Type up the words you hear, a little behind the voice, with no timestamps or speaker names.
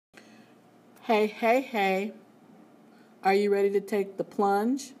Hey, hey, hey, are you ready to take the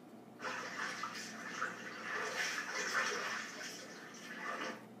plunge?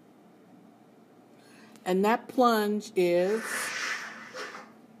 And that plunge is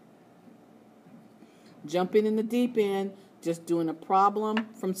jumping in the deep end, just doing a problem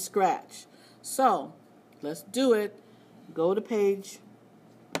from scratch. So, let's do it. Go to page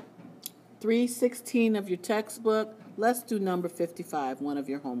 316 of your textbook. Let's do number 55, one of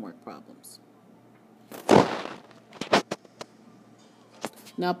your homework problems.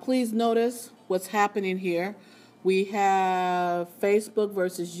 Now, please notice what's happening here. We have Facebook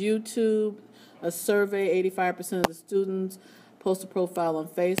versus YouTube. A survey, 85% of the students post a profile on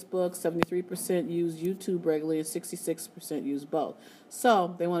Facebook, 73% use YouTube regularly, and 66% use both.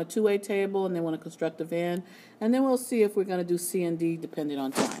 So they want a two-way table, and they want to construct a Venn, and then we'll see if we're going to do C and D depending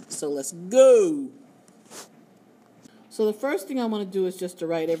on time. So let's go. So the first thing I want to do is just to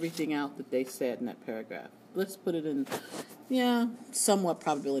write everything out that they said in that paragraph. Let's put it in, somewhat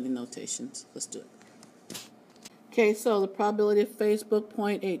probability notations. Let's do it. Okay, so the probability of Facebook,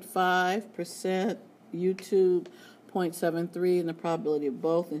 0.85%, YouTube, 0.73, and the probability of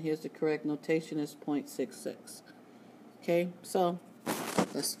both, and here's the correct notation, is 0.66. Okay, so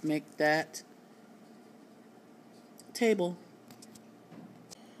let's make that table.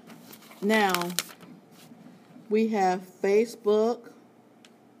 Now, we have Facebook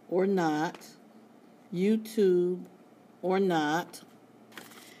or not, YouTube or not.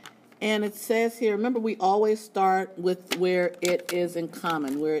 And it says here, remember we always start with where it is in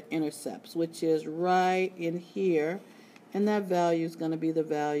common, where it intercepts, which is right in here. And that value is going to be the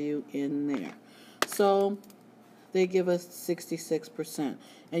value in there. So they give us 66%.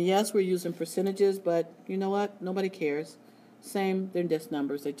 And yes, we're using percentages, but you know what? Nobody cares. Same, they're just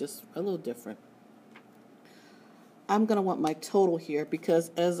numbers. They're just a little different. I'm going to want my total here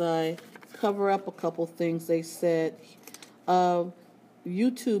because as I cover up a couple things, they said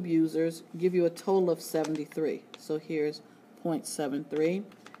YouTube users give you a total of 73. So here's 0.73,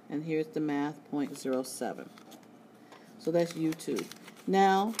 and here's the math, 0.07. So that's YouTube.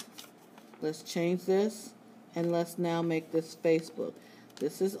 Now, let's change this, and let's now make this Facebook.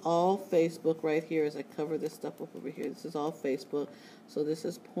 This is all Facebook right here as I cover this stuff up over here. This is all Facebook. So this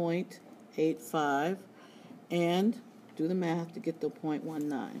is 0.85, and do the math to get to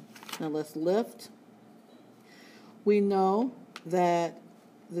 0.19. Now let's lift. We know that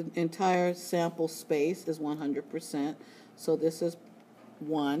the entire sample space is 100%, so this is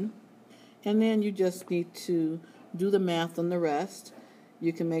 1. And then you just need to do the math on the rest.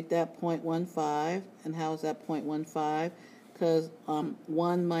 You can make that 0.15, and how is that 0.15? Because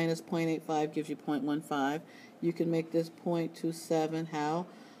 1 minus 0.85 gives you 0.15. You can make this 0.27. How?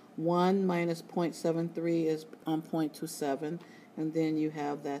 1 minus 0.73 is 0.27, and then you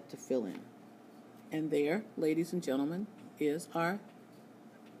have that to fill in. And there, ladies and gentlemen, is our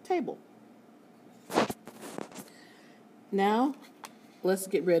table. Now, let's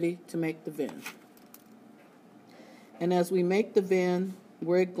get ready to make the Venn. And as we make the Venn,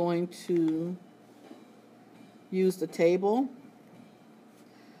 we're going to use the table,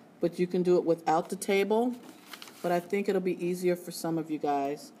 but you can do it without the table, but I think it'll be easier for some of you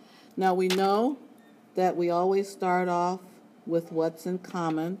guys. Now, we know that we always start off with what's in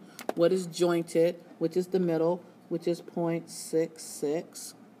common, what is jointed, which is the middle, which is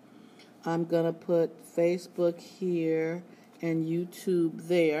 0.66. I'm going to put Facebook here and YouTube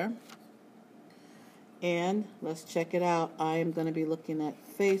there. And let's check it out. I am going to be looking at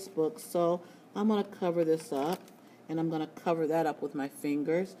Facebook, so I'm going to cover this up, and I'm going to cover that up with my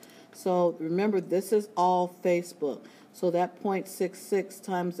fingers. So remember, this is all Facebook. So that 0.66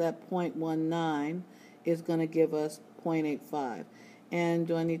 times that 0.19 is going to give us 0.85. And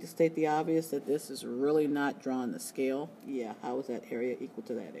do I need to state the obvious that this is really not drawing the scale? Yeah, how is that area equal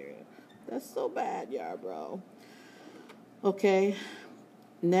to that area? That's so bad, yeah, bro. Okay,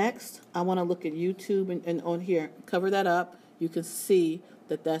 next, I want to look at YouTube, and on here, cover that up. You can see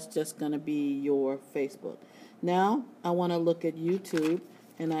that that's just going to be your Facebook. Now, I want to look at YouTube,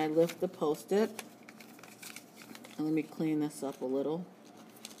 and I lift the Post-it. And let me clean this up a little.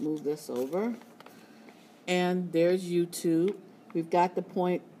 Move this over. And there's YouTube. We've got the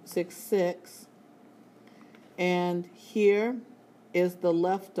 0.66, and here is the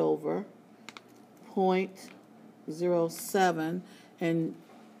leftover 0.07, and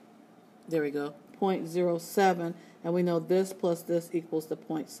there we go, 0.07, and we know this plus this equals the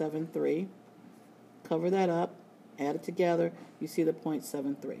 0.73. Cover that up, add it together, you see the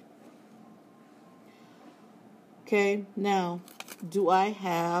 0.73. Okay, now, do I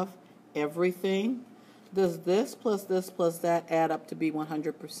have everything? Does this plus that add up to be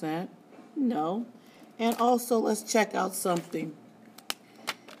 100%? No. And also, let's check out something.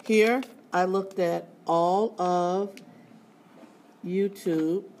 Here, I looked at all of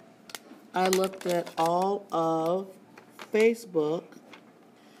YouTube. I looked at all of Facebook.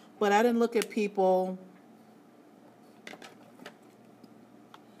 But I didn't look at people,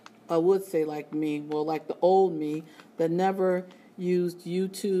 I would say like me, well, like the old me, that never used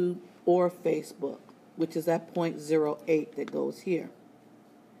YouTube or Facebook, which is that 0.08 that goes here.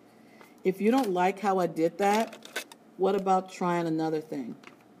 If you don't like how I did that, what about trying another thing?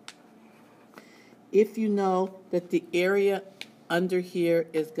 If you know that the area under here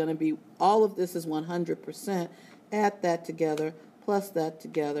is going to be, all of this is 100%, add that together, plus that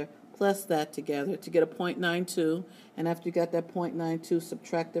together, plus that together to get a 0.92, and after you got that 0.92,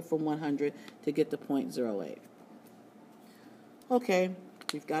 subtract it from 100 to get the 0.08. Okay,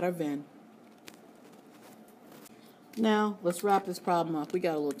 we've got our Venn. Now, let's wrap this problem up. We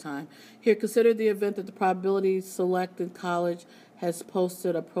got a little time. Here, consider the event that the probability selected college has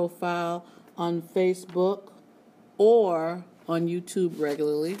posted a profile on Facebook or on YouTube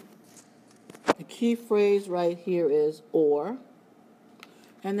regularly. The key phrase right here is or.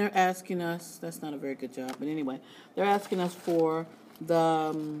 And they're asking us, that's not a very good job, but anyway, they're asking us for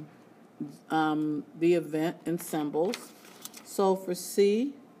the event in symbols. So for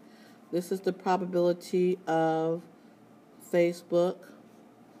C, this is the probability of Facebook,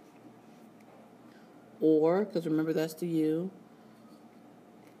 or, because remember that's the U,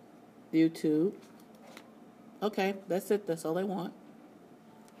 YouTube. Okay, that's it. That's all they want.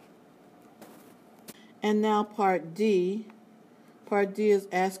 And now part D. Part D is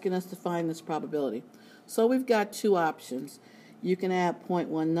asking us to find this probability. So we've got two options. You can add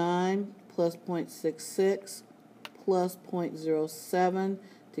 0.19 plus 0.66 plus 0.07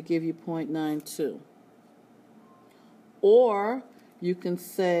 to give you 0.92. Or you can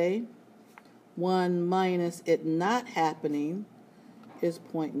say 1 minus it not happening is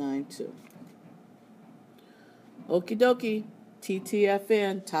 0.92. Okie dokie.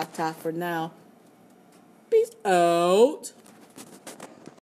 TTFN. Ta-ta for now. Peace out.